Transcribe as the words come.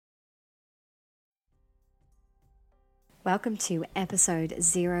Welcome to episode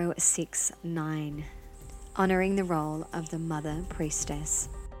 069, Honoring the Role of the Mother Priestess.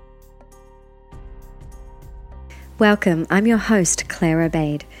 Welcome, I'm your host, Claire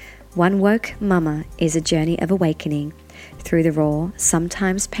Obaid. One Woke Mama is a journey of awakening through the raw,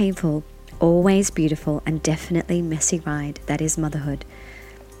 sometimes painful, always beautiful, and definitely messy ride that is motherhood.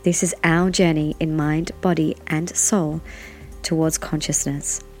 This is our journey in mind, body, and soul towards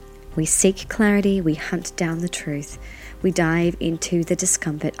consciousness. We seek clarity, we hunt down the truth. We dive into the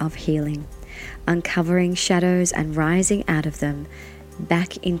discomfort of healing, uncovering shadows and rising out of them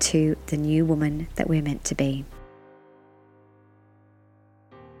back into the new woman that we're meant to be.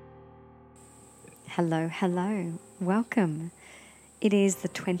 Hello, welcome. It is the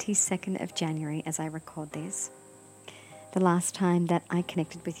 22nd of January as I record this. The last time that I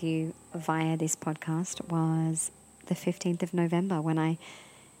connected with you via this podcast was the 15th of November when I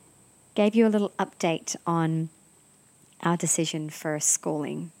gave you a little update on our decision for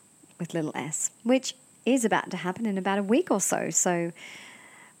schooling with little s, which is about to happen in about a week or so. So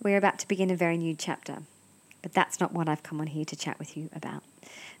we're about to begin a very new chapter. But that's not what I've come on here to chat with you about.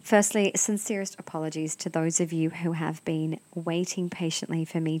 Firstly, sincerest apologies to those of you who have been waiting patiently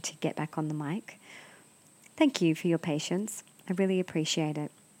for me to get back on the mic. Thank you for your patience. I really appreciate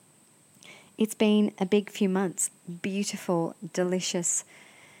it. It's been a big few months, beautiful, delicious,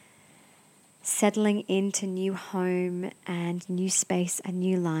 settling into new home and new space and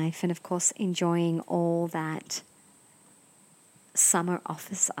new life, and of course enjoying all that summer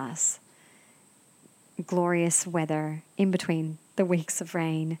offers us. Glorious weather in between the weeks of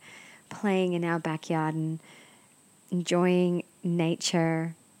rain, playing in our backyard and enjoying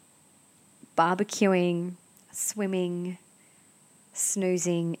nature, barbecuing, swimming,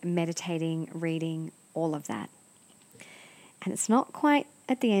 snoozing, meditating, reading, all of that. And it's not quite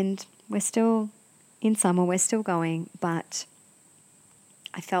at the end. We're still in summer, we're still going, but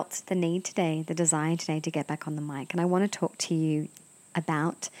I felt the need today, the desire today to get back on the mic. And I want to talk to you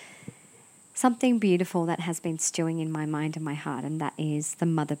about something beautiful that has been stewing in my mind and my heart, and that is the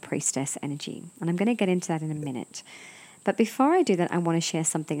Mother Priestess energy. And I'm going to get into that in a minute. But before I do that, I want to share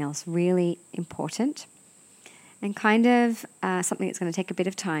something else really important and kind of something that's going to take a bit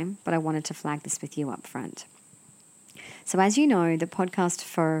of time, but I wanted to flag this with you up front. So as you know, the podcast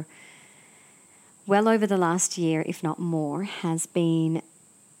for well over the last year, if not more, has been,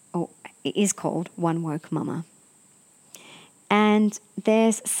 or it is called One Woke Mama. And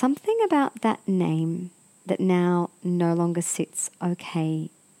there's something about that name that now no longer sits okay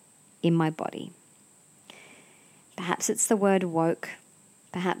in my body. Perhaps it's the word woke.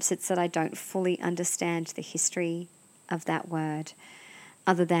 Perhaps it's that I don't fully understand the history of that word,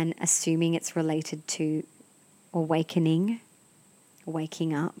 other than assuming it's related to awakening,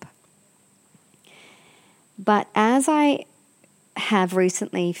 waking up. But as I have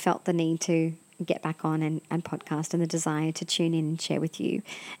recently felt the need to get back on and podcast and the desire to tune in and share with you,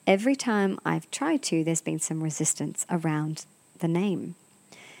 every time I've tried to, there's been some resistance around the name.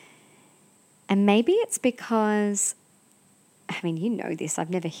 And maybe it's because, you know this,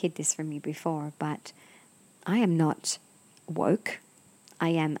 I've never hid this from you before, but I am not woke. I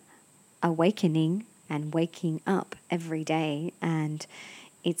am awakening and waking up every day, and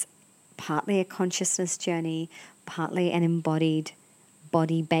it's partly a consciousness journey, partly an embodied,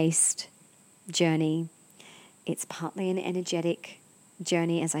 body-based journey. It's partly an energetic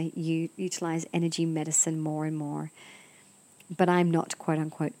journey as I utilize energy medicine more and more. But I'm not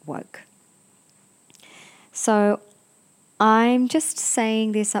quote-unquote woke. So I'm just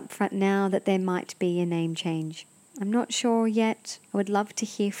saying this up front now that there might be a name change. I'm not sure yet. I would love to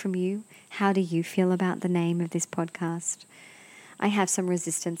hear from you. How do you feel about the name of this podcast? I have some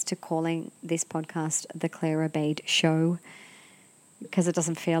resistance to calling this podcast the Claire Obaid Show because it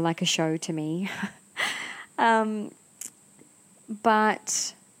doesn't feel like a show to me. But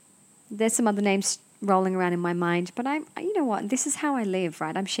there's some other names rolling around in my mind. But you know what? This is how I live,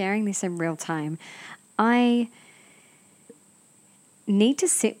 right? I'm sharing this in real time. I need to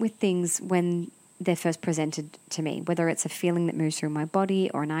sit with things when they're first presented to me, whether it's a feeling that moves through my body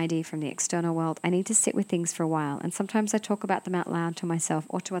or an idea from the external world. I need to sit with things for a while. And sometimes I talk about them out loud to myself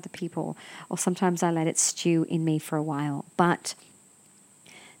or to other people, or sometimes I let it stew in me for a while. But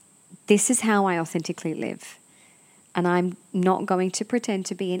this is how I authentically live. And I'm not going to pretend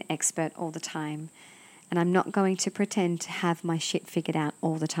to be an expert all the time. And I'm not going to pretend to have my shit figured out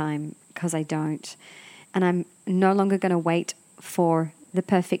all the time, because I don't. And I'm no longer going to wait for the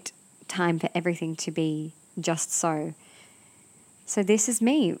perfect time for everything to be just so. So this is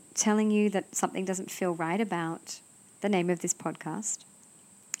me telling you that something doesn't feel right about the name of this podcast,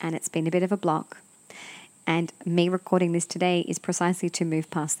 and it's been a bit of a block. And me recording this today is precisely to move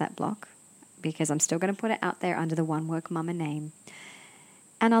past that block, because I'm still going to put it out there under the One Work Mama name.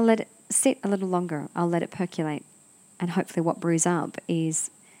 And I'll let it sit a little longer. I'll let it percolate. And hopefully what brews up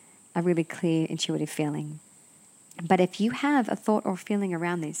is a really clear, intuitive feeling. But if you have a thought or feeling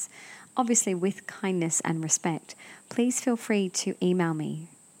around this, obviously with kindness and respect, please feel free to email me.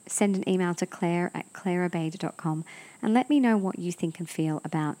 Send an email to claire@claireobeid.com and let me know what you think and feel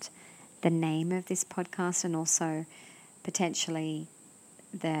about the name of this podcast, and also potentially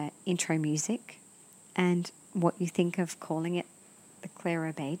the intro music, and what you think of calling it the Claire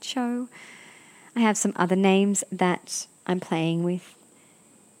Obeid Show. I have some other names that I'm playing with,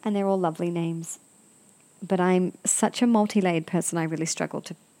 and they're all lovely names. But I'm such a multi-layered person, I really struggle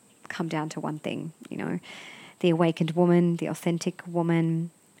to come down to one thing, the awakened woman, the authentic woman,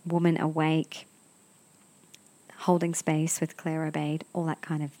 woman awake, holding space with Claire Obeid, all that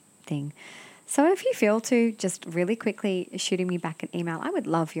kind of thing. So if you feel to just really quickly shooting me back an email, I would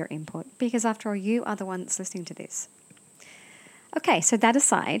love your input, because after all, you are the one that's listening to this. Okay, so that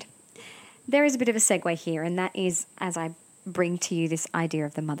aside, there is a bit of a segue here, and that is as I bring to you this idea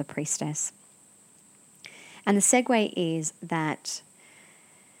of the Mother Priestess. And the segue is that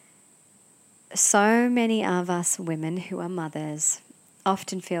so many of us women who are mothers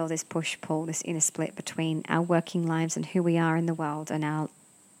often feel this push-pull, this inner split between our working lives and who we are in the world, and our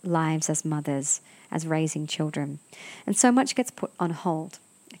lives as mothers, as raising children. And so much gets put on hold.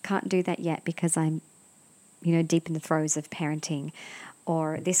 I can't do that yet because I'm, deep in the throes of parenting,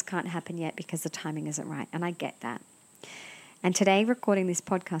 or this can't happen yet because the timing isn't right. And I get that. And today, recording this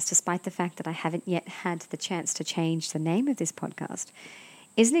podcast, despite the fact that I haven't yet had the chance to change the name of this podcast,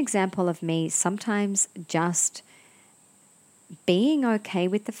 is an example of me sometimes just being okay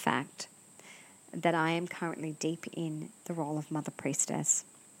with the fact that I am currently deep in the role of Mother Priestess.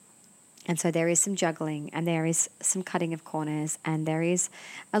 And so there is some juggling, and there is some cutting of corners, and there is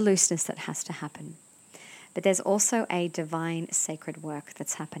a looseness that has to happen. But there's also a divine sacred work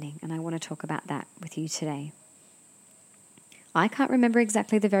that's happening, and I want to talk about that with you today. I can't remember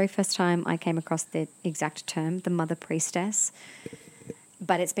exactly the very first time I came across the exact term, the Mother Priestess,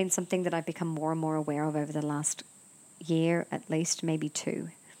 but it's been something that I've become more and more aware of over the last year, at least, maybe 2.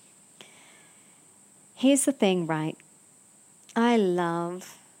 Here's the thing, right? I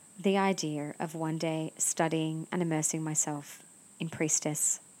love the idea of one day studying and immersing myself in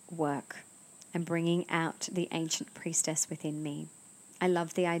priestess work and bringing out the ancient priestess within me. I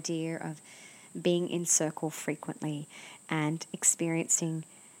love the idea of being in circle frequently and experiencing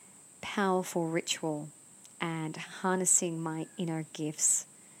powerful ritual and harnessing my inner gifts,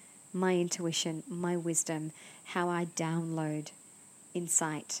 my intuition, my wisdom, how I download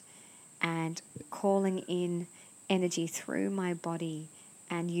insight, and calling in energy through my body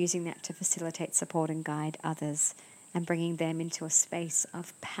and using that to facilitate, support, and guide others, and bringing them into a space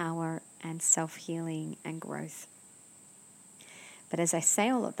of power and self-healing and growth. But as I say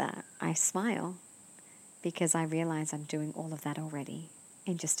all of that, I smile, because I realize I'm doing all of that already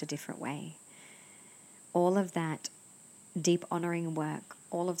in just a different way. All of that deep honoring work,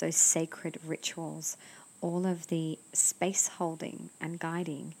 all of those sacred rituals, all of the space holding and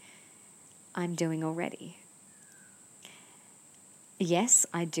guiding, I'm doing already. Yes,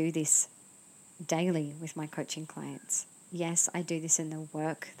 I do this daily with my coaching clients. Yes, I do this in the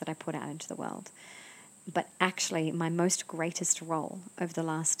work that I put out into the world. But actually, my most greatest role over the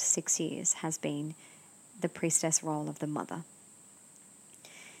last 6 years has been the priestess role of the mother.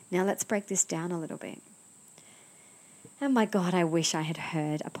 Now let's break this down a little bit. And my God, I wish I had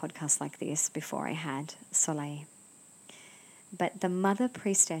heard a podcast like this before I had Soleil. But the Mother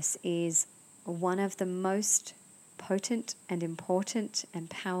Priestess is one of the most potent and important and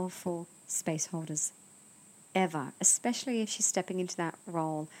powerful space holders ever, especially if she's stepping into that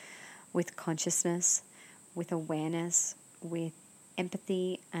role with consciousness, with awareness, with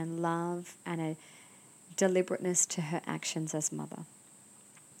empathy and love, and a deliberateness to her actions as mother.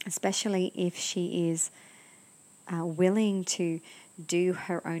 Especially if she is willing to do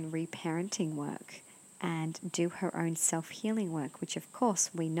her own reparenting work and do her own self-healing work, which of course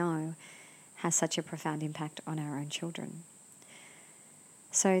we know has such a profound impact on our own children.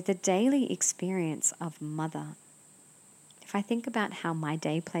 So the daily experience of mother, if I think about how my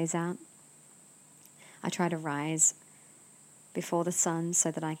day plays out, I try to rise before the sun so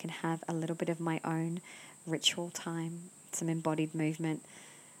that I can have a little bit of my own ritual time, some embodied movement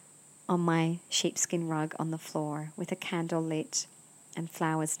on my sheepskin rug on the floor with a candle lit and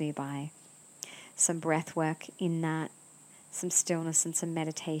flowers nearby, some breath work in that, some stillness and some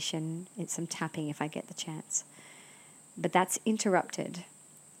meditation, and some tapping if I get the chance. But that's interrupted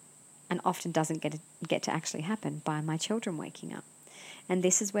and often doesn't get to actually happen by my children waking up. And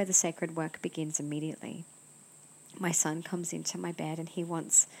this is where the sacred work begins immediately. My son comes into my bed and he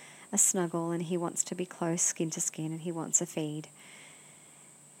wants a snuggle and he wants to be close, skin to skin, and he wants a feed.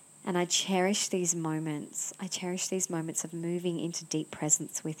 And I cherish these moments. I cherish these moments of moving into deep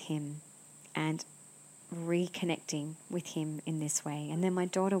presence with him and reconnecting with him in this way. And then my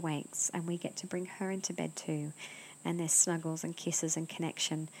daughter wakes and we get to bring her into bed too. And there's snuggles and kisses and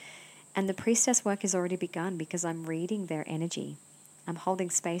connection. And the priestess work has already begun because I'm reading their energy. I'm holding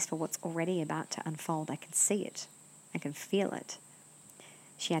space for what's already about to unfold. I can see it. I can feel it.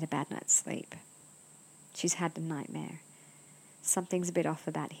 She had a bad night's sleep. She's had a nightmare. Something's a bit off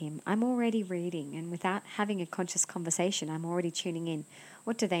about him. I'm already reading, and without having a conscious conversation, I'm already tuning in.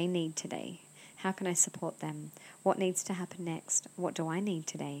 What do they need today? How can I support them? What needs to happen next? What do I need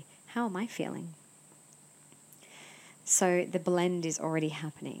today? How am I feeling? So the blend is already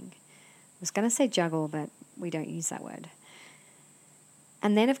happening. I was going to say juggle, but we don't use that word.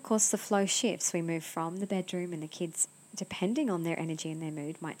 And then, of course, the flow shifts. We move from the bedroom, and the kids, depending on their energy and their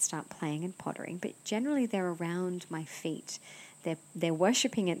mood, might start playing and pottering. But generally, they're around my feet. They're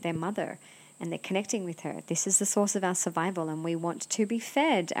worshipping at their mother, and they're connecting with her. This is the source of our survival, and we want to be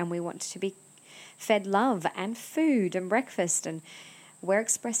fed, and we want to be fed love and food and breakfast. And we're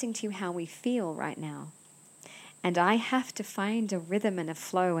expressing to you how we feel right now. And I have to find a rhythm and a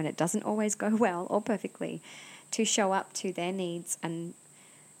flow, and it doesn't always go well or perfectly, to show up to their needs and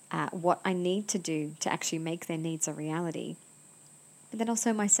what I need to do to actually make their needs a reality. But then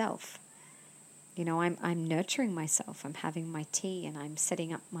also myself. You know, I'm nurturing myself. I'm having my tea and I'm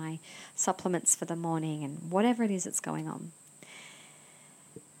setting up my supplements for the morning and whatever it is that's going on.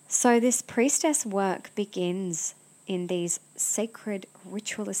 So this priestess work begins in these sacred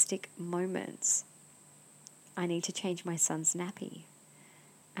ritualistic moments. I need to change my son's nappy.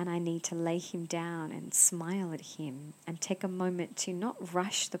 And I need to lay him down and smile at him and take a moment to not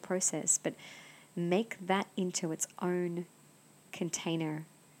rush the process, but make that into its own container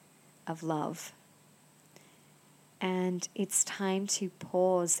of love. And it's time to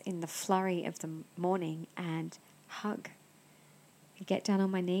pause in the flurry of the morning and hug. Get down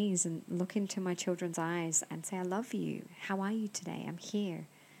on my knees and look into my children's eyes and say, I love you. How are you today? I'm here.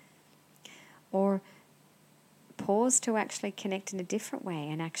 Or pause to actually connect in a different way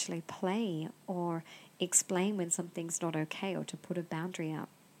and actually play or explain when something's not okay or to put a boundary up.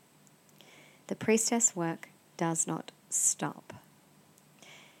 The priestess work does not stop.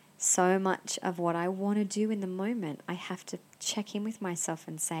 So much of what I want to do in the moment, I have to check in with myself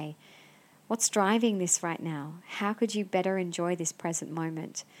and say, what's driving this right now? How could you better enjoy this present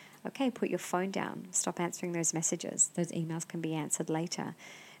moment? Okay, put your phone down. Stop answering those messages. Those emails can be answered later.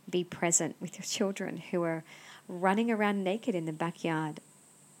 Be present with your children who are running around naked in the backyard,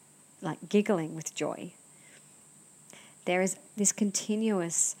 like giggling with joy. There is this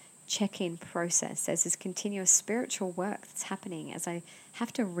continuous check-in process. There's this continuous spiritual work that's happening as I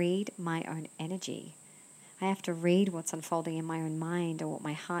have to read my own energy. I have to read what's unfolding in my own mind or what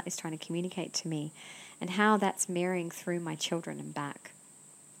my heart is trying to communicate to me and how that's mirroring through my children and back.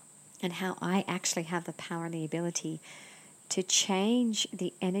 And how I actually have the power and the ability to change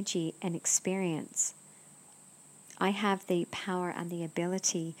the energy and experience. I have the power and the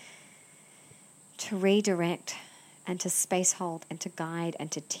ability to redirect and to space hold and to guide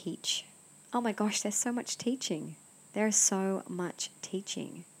and to teach. Oh my gosh, there's so much teaching. There is so much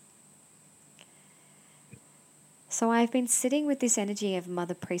teaching. So I've been sitting with this energy of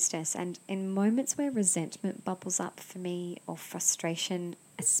Mother Priestess, and in moments where resentment bubbles up for me or frustration,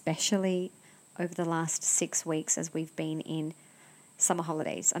 especially over the last 6 weeks as we've been in summer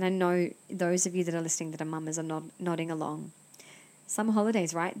holidays. And I know those of you that are listening that are mamas are nodding along. Summer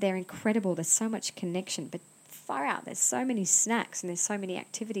holidays, right? They're incredible. There's so much connection, but far out. There's so many snacks and there's so many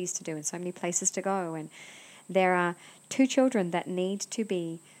activities to do and so many places to go. And there are 2 children that need to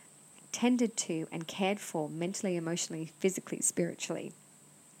be tended to and cared for mentally, emotionally, physically, spiritually.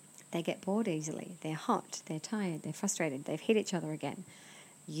 They get bored easily. They're hot. They're tired. They're frustrated. They've hit each other again.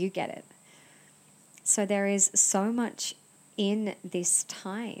 You get it. So there is so much in this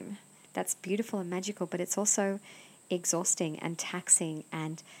time that's beautiful and magical, but it's also exhausting and taxing,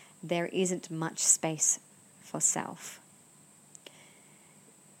 and there isn't much space for self.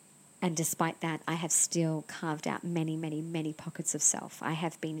 And despite that, I have still carved out many, many, many pockets of self. I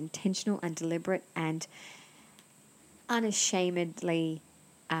have been intentional and deliberate and unashamedly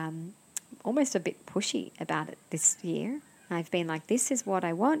almost a bit pushy about it this year. I've been like, this is what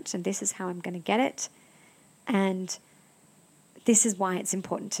I want and this is how I'm going to get it. And this is why it's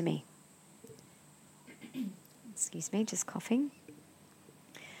important to me. Excuse me, just coughing.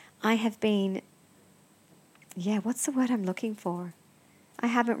 I have been, what's the word I'm looking for? I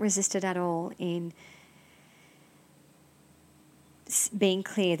haven't resisted at all in being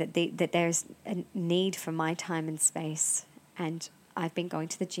clear that there's a need for my time and space. And I've been going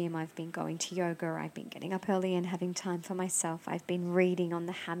to the gym, I've been going to yoga, I've been getting up early and having time for myself. I've been reading on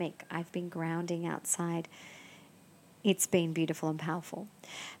the hammock, I've been grounding outside. It's been beautiful and powerful.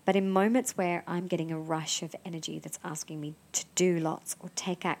 But in moments where I'm getting a rush of energy that's asking me to do lots or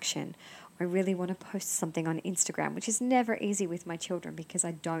take action, I really want to post something on Instagram, which is never easy with my children because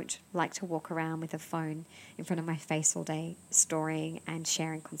I don't like to walk around with a phone in front of my face all day, storing and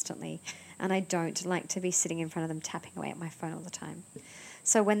sharing constantly. And I don't like to be sitting in front of them tapping away at my phone all the time.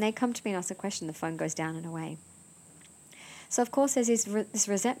 So when they come to me and ask a question, the phone goes down and away. So, of course, there's this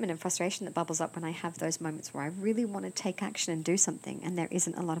resentment and frustration that bubbles up when I have those moments where I really want to take action and do something and there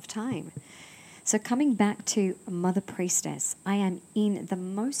isn't a lot of time. So coming back to Mother Priestess, I am in the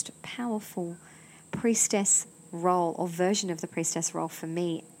most powerful priestess role or version of the priestess role for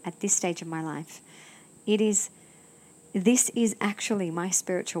me at this stage of my life. This is actually my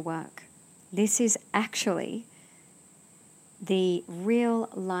spiritual work. This is actually the real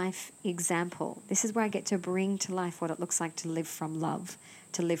life example. This is where I get to bring to life what it looks like to live from love,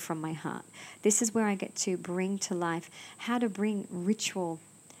 to live from my heart. This is where I get to bring to life how to bring ritual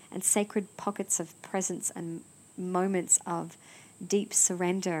and sacred pockets of presence and moments of deep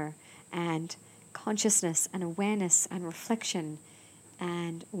surrender and consciousness and awareness and reflection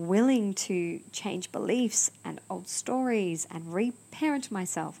and willing to change beliefs and old stories and reparent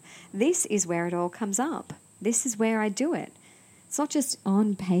myself. This is where it all comes up. This is where I do it. It's not just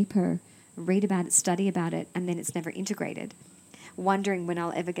on paper, read about it, study about it, and then it's never integrated. Wondering when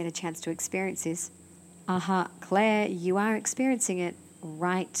I'll ever get a chance to experience this. Aha, Claire, you are experiencing it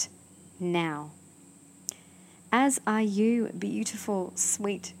right now. As are you, beautiful,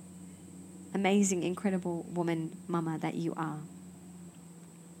 sweet, amazing, incredible woman, mama that you are.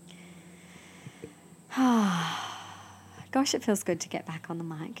 Gosh, it feels good to get back on the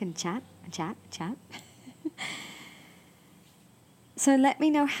mic and chat. So let me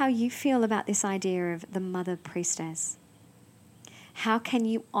know how you feel about this idea of the Mother Priestess. How can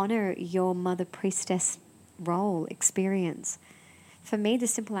you honor your Mother Priestess role, experience? For me, the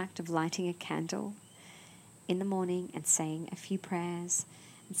simple act of lighting a candle in the morning and saying a few prayers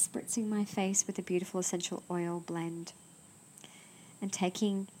and spritzing my face with a beautiful essential oil blend and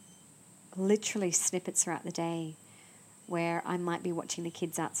taking literally snippets throughout the day where I might be watching the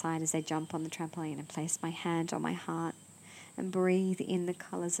kids outside as they jump on the trampoline and place my hand on my heart and breathe in the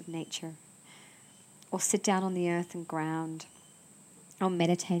colours of nature, or sit down on the earth and ground, or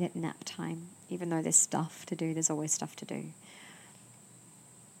meditate at nap time. Even though there's stuff to do, there's always stuff to do.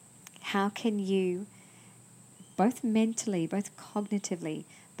 How can you, both mentally, both cognitively,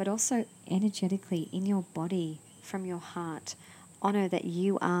 but also energetically in your body, from your heart, honor that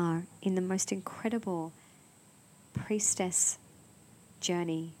you are in the most incredible priestess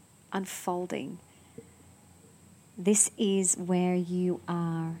journey unfolding? This is where you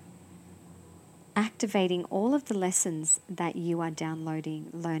are activating all of the lessons that you are downloading,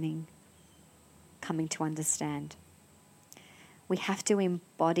 learning, coming to understand. We have to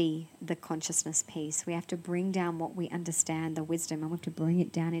embody the consciousness piece. We have to bring down what we understand, the wisdom, and we have to bring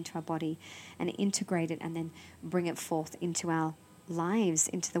it down into our body and integrate it and then bring it forth into our lives,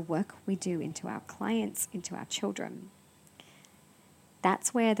 into the work we do, into our clients, into our children.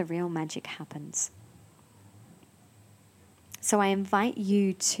 That's where the real magic happens. So I invite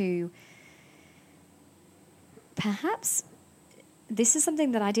you to perhaps, this is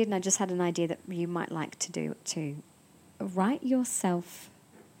something that I did and I just had an idea that you might like to do it too. Write yourself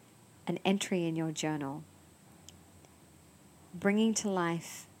an entry in your journal, bringing to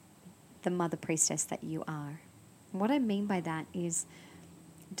life the Mother Priestess that you are. And what I mean by that is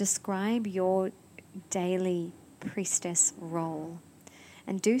describe your daily priestess role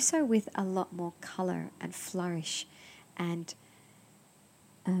and do so with a lot more color and flourish and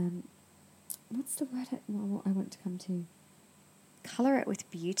what's the word I want to come to? Color it with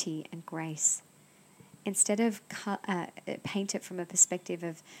beauty and grace. Instead of paint it from a perspective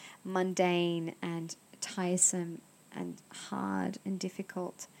of mundane and tiresome and hard and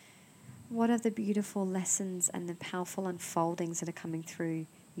difficult, what are the beautiful lessons and the powerful unfoldings that are coming through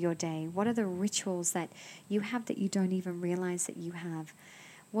your day? What are the rituals that you have that you don't even realize that you have?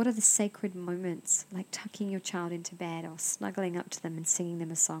 What are the sacred moments, like tucking your child into bed or snuggling up to them and singing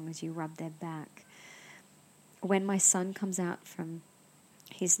them a song as you rub their back? When my son comes out from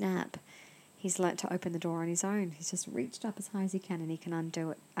his nap, he's learnt to open the door on his own. He's just reached up as high as he can and he can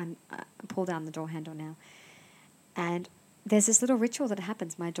undo it and pull down the door handle now. And there's this little ritual that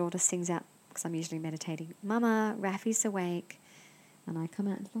happens. My daughter sings out, because I'm usually meditating, "Mama, Rafi's awake." And I come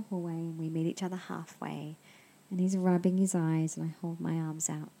out into the hallway and we meet each other halfway. And he's rubbing his eyes and I hold my arms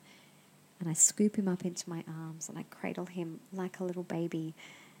out. And I scoop him up into my arms and I cradle him like a little baby.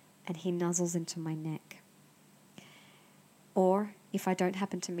 And he nuzzles into my neck. Or if I don't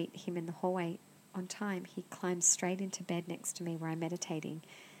happen to meet him in the hallway on time, he climbs straight into bed next to me where I'm meditating.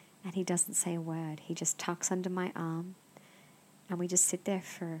 And he doesn't say a word. He just tucks under my arm. And we just sit there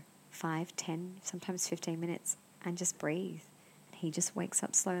for 5, 10, sometimes 15 minutes and just breathe. He just wakes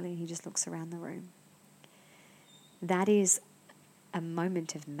up slowly and he just looks around the room. That is a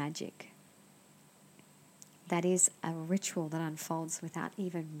moment of magic. That is a ritual that unfolds without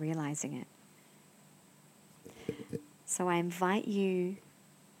even realizing it. So I invite you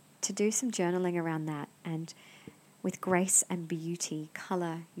to do some journaling around that and with grace and beauty,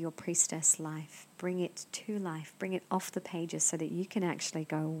 colour your priestess life. Bring it to life. Bring it off the pages so that you can actually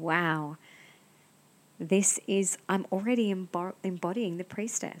go, wow, I'm already embodying the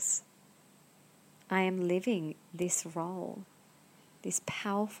priestess. I am living this role, this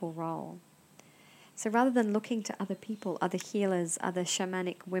powerful role. So rather than looking to other people, other healers, other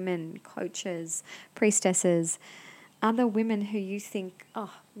shamanic women, coaches, priestesses, other women who you think,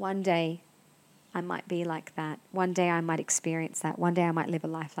 oh, one day I might be like that. One day I might experience that. One day I might live a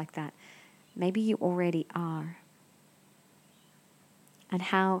life like that. Maybe you already are. And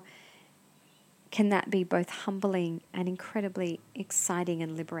how can that be both humbling and incredibly exciting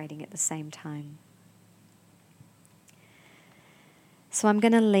and liberating at the same time? So I'm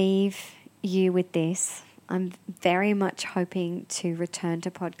going to leave you with this. I'm very much hoping to return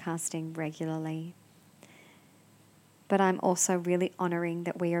to podcasting regularly. But I'm also really honouring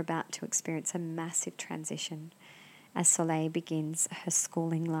that we are about to experience a massive transition as Soleil begins her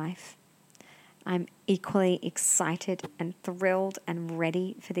schooling life. I'm equally excited and thrilled and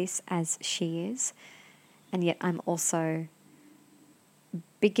ready for this as she is. And yet I'm also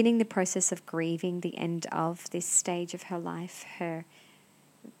beginning the process of grieving the end of this stage of her life, her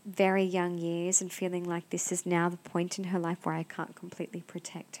very young years, and feeling like this is now the point in her life where I can't completely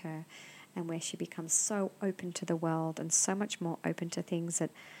protect her and where she becomes so open to the world and so much more open to things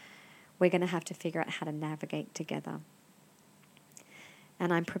that we're going to have to figure out how to navigate together.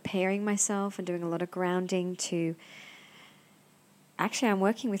 And I'm preparing myself and doing a lot of grounding to... Actually, I'm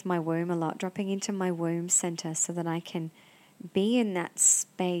working with my womb a lot, dropping into my womb center so that I can be in that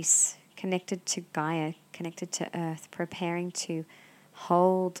space connected to Gaia, connected to Earth, preparing to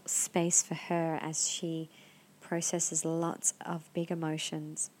hold space for her as she processes lots of big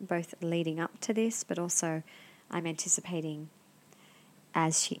emotions, both leading up to this, but also I'm anticipating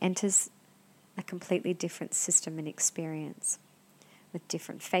as she enters a completely different system and experience with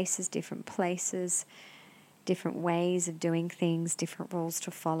different faces, different places, different ways of doing things, different rules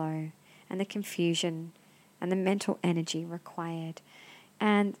to follow, and the confusion and the mental energy required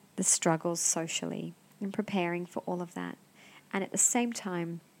and the struggles socially, and preparing for all of that. And at the same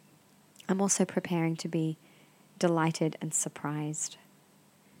time, I'm also preparing to be delighted and surprised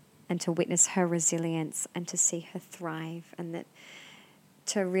and to witness her resilience and to see her thrive, and that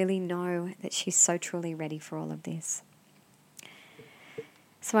to really know that she's so truly ready for all of this.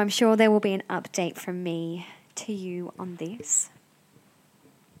 So I'm sure there will be an update from me to you on this.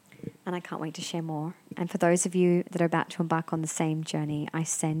 And I can't wait to share more. And for those of you that are about to embark on the same journey, I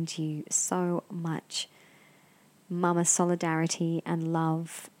send you so much mama solidarity and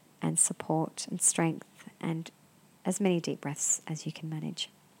love and support and strength and as many deep breaths as you can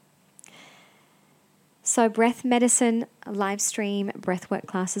manage. So breath medicine, live stream, breathwork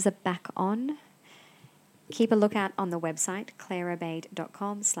classes are back on. Keep a lookout on the website,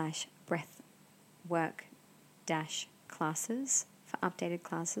 claireobaid.com/breathwork-classes for updated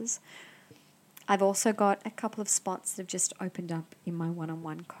classes. I've also got a couple of spots that have just opened up in my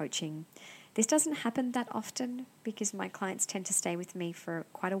one-on-one coaching. This doesn't happen that often because my clients tend to stay with me for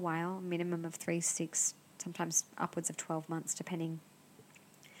quite a while, a minimum of 3, 6, sometimes upwards of 12 months, depending.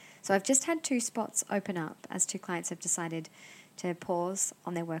 So I've just had 2 spots open up as 2 clients have decided to pause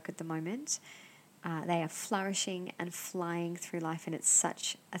on their work at the moment. They are flourishing and flying through life, and it's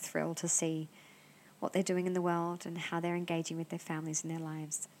such a thrill to see what they're doing in the world and how they're engaging with their families and their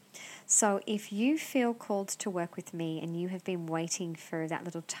lives. So if you feel called to work with me and you have been waiting for that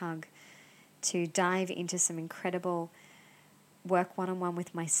little tug to dive into some incredible work one-on-one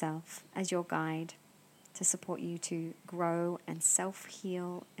with myself as your guide to support you to grow and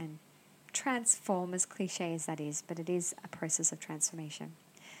self-heal and transform, as cliche as that is, but it is a process of transformation,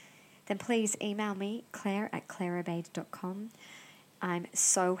 then please email me, claire@claireobaid.com. I'm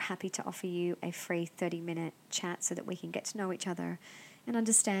so happy to offer you a free 30-minute chat so that we can get to know each other and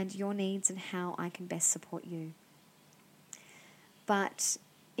understand your needs and how I can best support you. But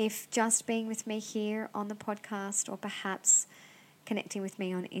if just being with me here on the podcast, or perhaps connecting with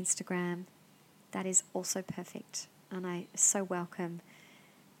me on Instagram, that is also perfect. And I so welcome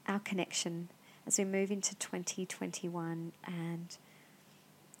our connection as we move into 2021. And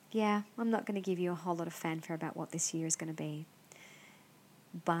yeah, I'm not going to give you a whole lot of fanfare about what this year is going to be,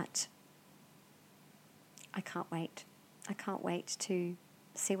 but I can't wait. I can't wait to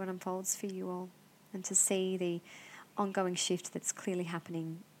see what unfolds for you all and to see the ongoing shift that's clearly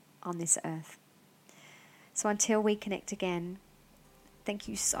happening on this earth. So until we connect again, thank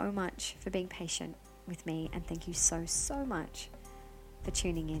you so much for being patient with me, and thank you so much for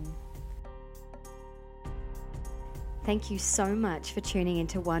tuning in. Thank you so much for tuning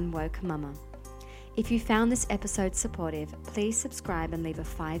into One Woke Mama. If you found this episode supportive, please subscribe and leave a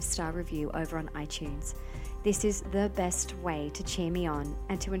 5-star review over on iTunes. This is the best way to cheer me on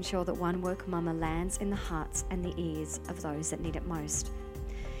and to ensure that One Woke Mama lands in the hearts and the ears of those that need it most.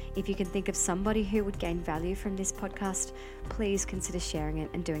 If you can think of somebody who would gain value from this podcast, please consider sharing it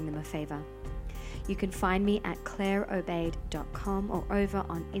and doing them a favour. You can find me at claireobaid.com or over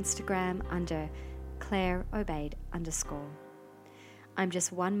on Instagram under claireobaid_. I'm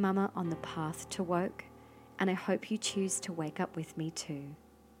just one mama on the path to woke, and I hope you choose to wake up with me too.